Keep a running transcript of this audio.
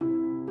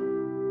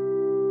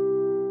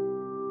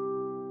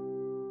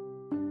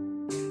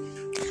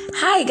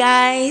Hi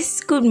guys,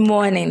 good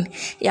morning.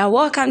 You're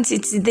welcome to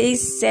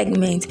today's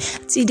segment.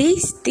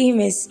 Today's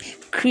theme is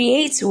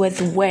create with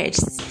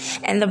words,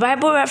 and the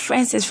Bible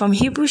reference is from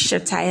Hebrews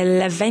chapter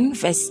 11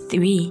 verse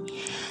 3.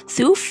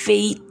 Through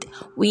faith,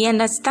 we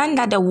understand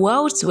that the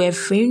worlds were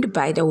framed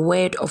by the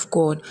word of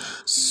God,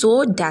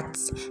 so that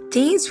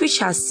things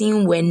which are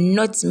seen were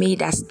not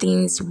made as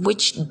things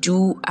which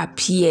do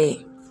appear.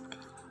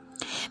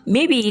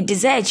 Maybe you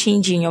desire a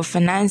change in your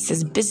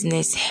finances,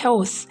 business,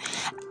 health,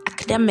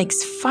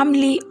 academics,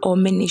 family, or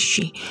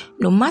ministry.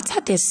 No matter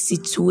the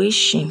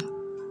situation,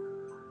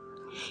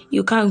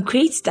 you can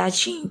create that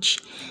change,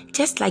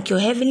 just like your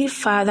Heavenly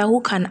Father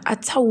who can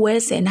utter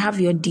words and have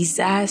your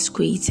desires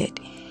created.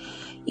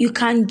 You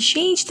can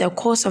change the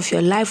course of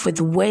your life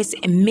with words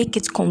and make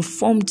it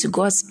conform to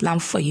God's plan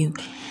for you.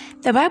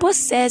 The Bible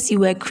says you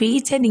were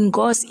created in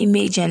God's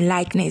image and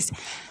likeness.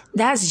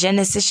 That's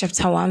Genesis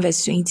chapter 1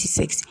 verse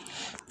 26.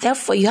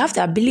 Therefore, you have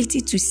the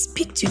ability to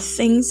speak to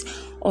things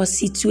or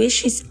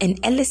situations and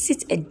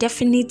elicit a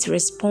definite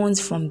response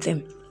from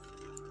them.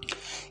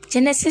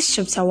 Genesis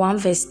chapter 1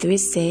 verse 3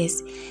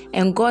 says,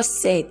 "And God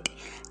said,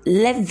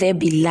 let there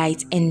be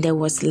light, and there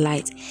was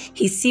light."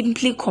 He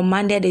simply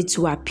commanded it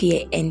to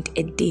appear, and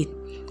it did.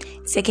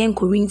 2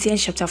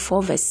 Corinthians chapter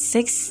 4 verse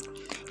 6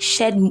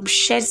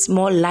 sheds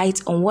more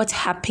light on what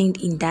happened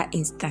in that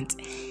instant.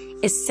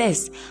 It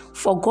says,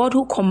 "For God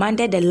who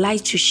commanded the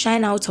light to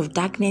shine out of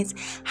darkness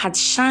had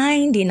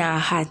shined in our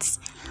hearts."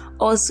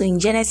 Also in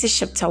Genesis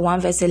chapter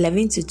 1 verse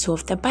 11 to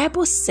 12, the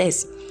Bible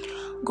says,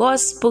 God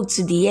spoke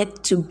to the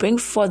earth to bring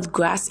forth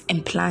grass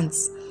and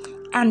plants,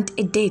 and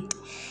it did.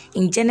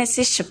 In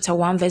Genesis chapter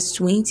 1 verse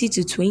 20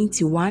 to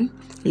 21,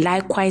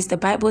 likewise the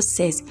Bible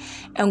says,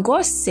 "And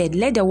God said,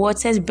 let the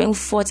waters bring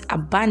forth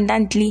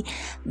abundantly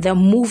the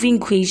moving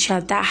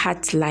creature that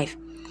had life.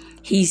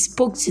 He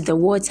spoke to the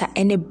water,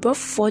 and it brought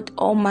forth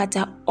all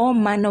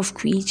manner of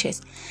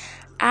creatures."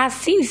 Our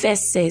theme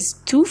verse says,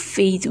 through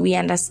faith we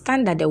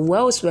understand that the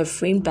worlds were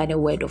framed by the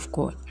word of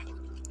God,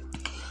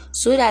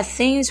 so that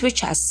things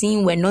which are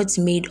seen were not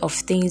made of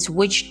things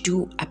which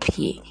do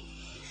appear.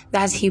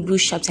 That's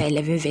Hebrews chapter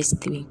 11 verse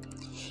 3.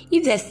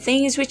 If the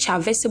things which are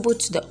visible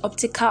to the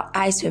optical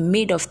eyes were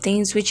made of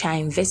things which are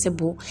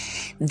invisible,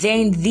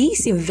 then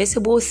these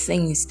invisible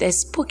things, the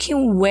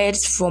spoken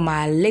words from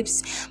our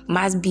lips,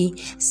 must be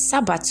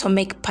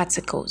subatomic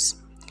particles.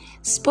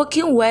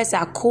 Spoken words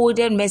are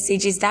coded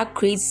messages that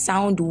create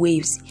sound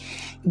waves.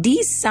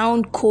 These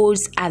sound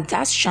codes are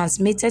thus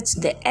transmitted to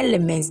the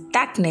elements,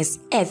 darkness,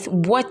 earth,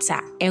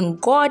 water,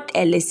 and God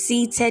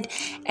elicited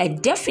a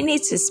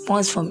definite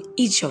response from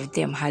each of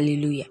them.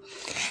 Hallelujah.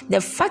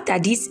 The fact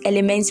that these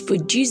elements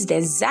produce the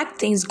exact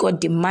things God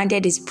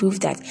demanded is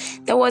proof that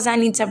there was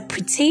an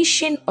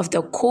interpretation of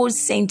the code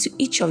sent to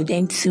each of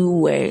them through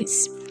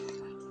words.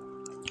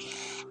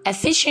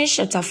 Ephesians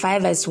chapter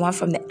 5 verse 1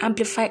 from the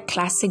Amplified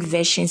Classic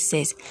Version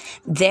says,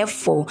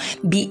 "Therefore,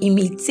 be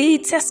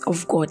imitators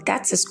of God,"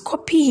 that is,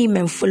 copy him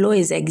and follow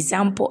his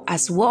example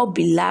as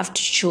well-beloved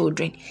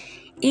children.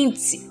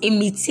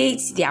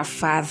 Imitate their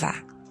father.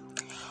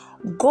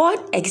 God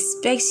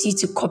expects you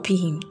to copy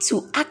him,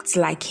 to act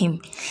like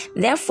him.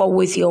 Therefore,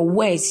 with your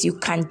words, you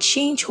can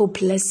change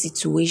hopeless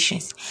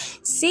situations.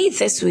 Say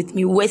this with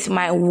me: with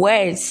my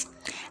words,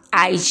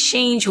 I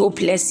change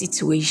hopeless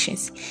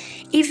situations.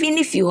 Even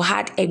if you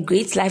had a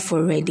great life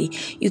already,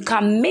 you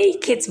can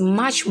make it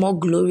much more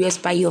glorious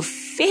by your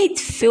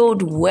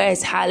faith-filled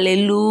words.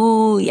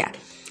 Hallelujah.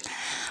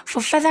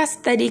 For further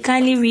study,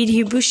 kindly read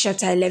Hebrews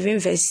chapter 11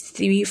 verse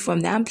 3 from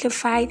the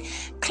Amplified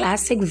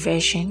Classic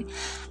Version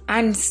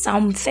and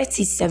Psalm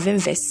 37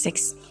 verse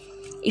 6.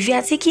 If you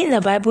are taking the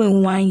Bible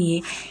in 1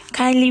 year,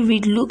 kindly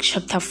read Luke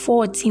chapter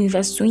 14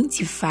 verse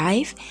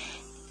 25,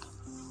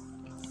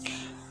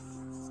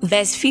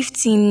 verse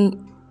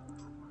 15,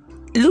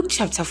 Luke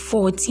chapter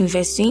 14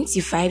 verse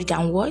 25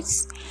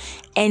 downwards,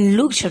 and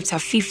Luke chapter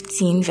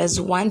 15 verse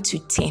 1 to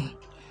 10.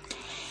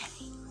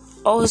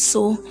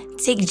 Also,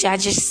 take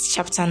Judges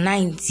chapter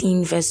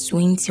 19 verse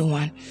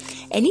 21.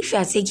 And if you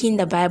are taking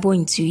the Bible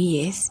in 2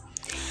 years,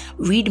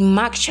 read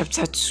Mark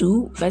chapter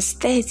 2 verse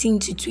 13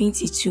 to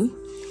 22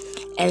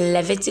 and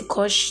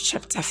Leviticus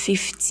chapter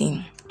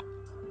 15.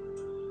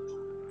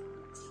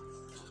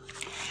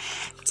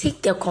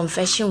 Take the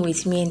confession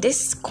with me, and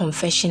this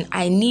confession,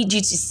 I need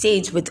you to say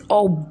it with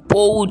all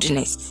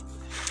boldness.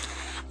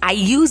 I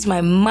use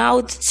my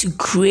mouth to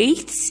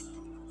create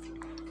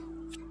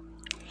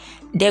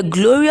the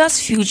glorious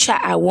future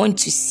I want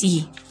to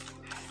see.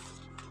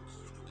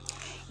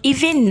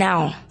 Even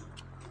now,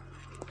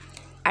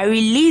 I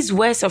release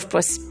words of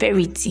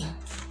prosperity,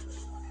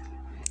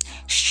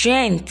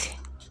 strength,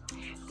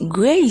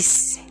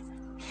 grace,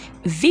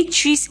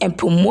 victories, and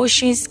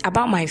promotions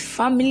about my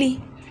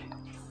family,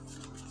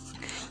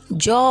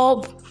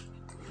 job,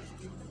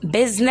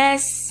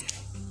 business,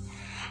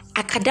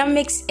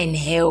 academics, and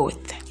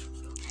health.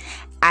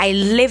 I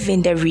live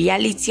in the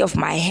reality of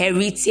my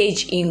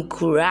heritage in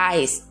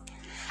Christ.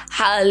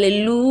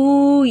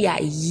 Hallelujah.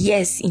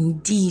 Yes,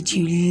 indeed,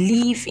 you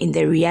live in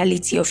the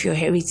reality of your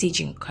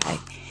heritage in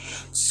Christ.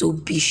 So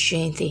be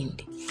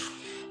strengthened.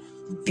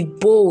 Be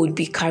bold,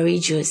 be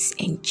courageous,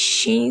 and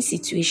change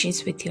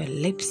situations with your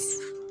lips.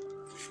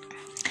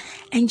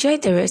 Enjoy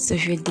the rest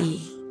of your day.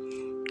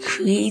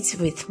 Create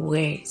with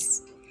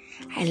words.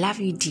 I love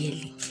you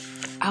dearly.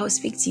 I'll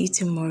speak to you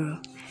tomorrow.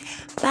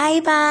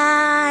 Bye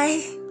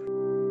bye.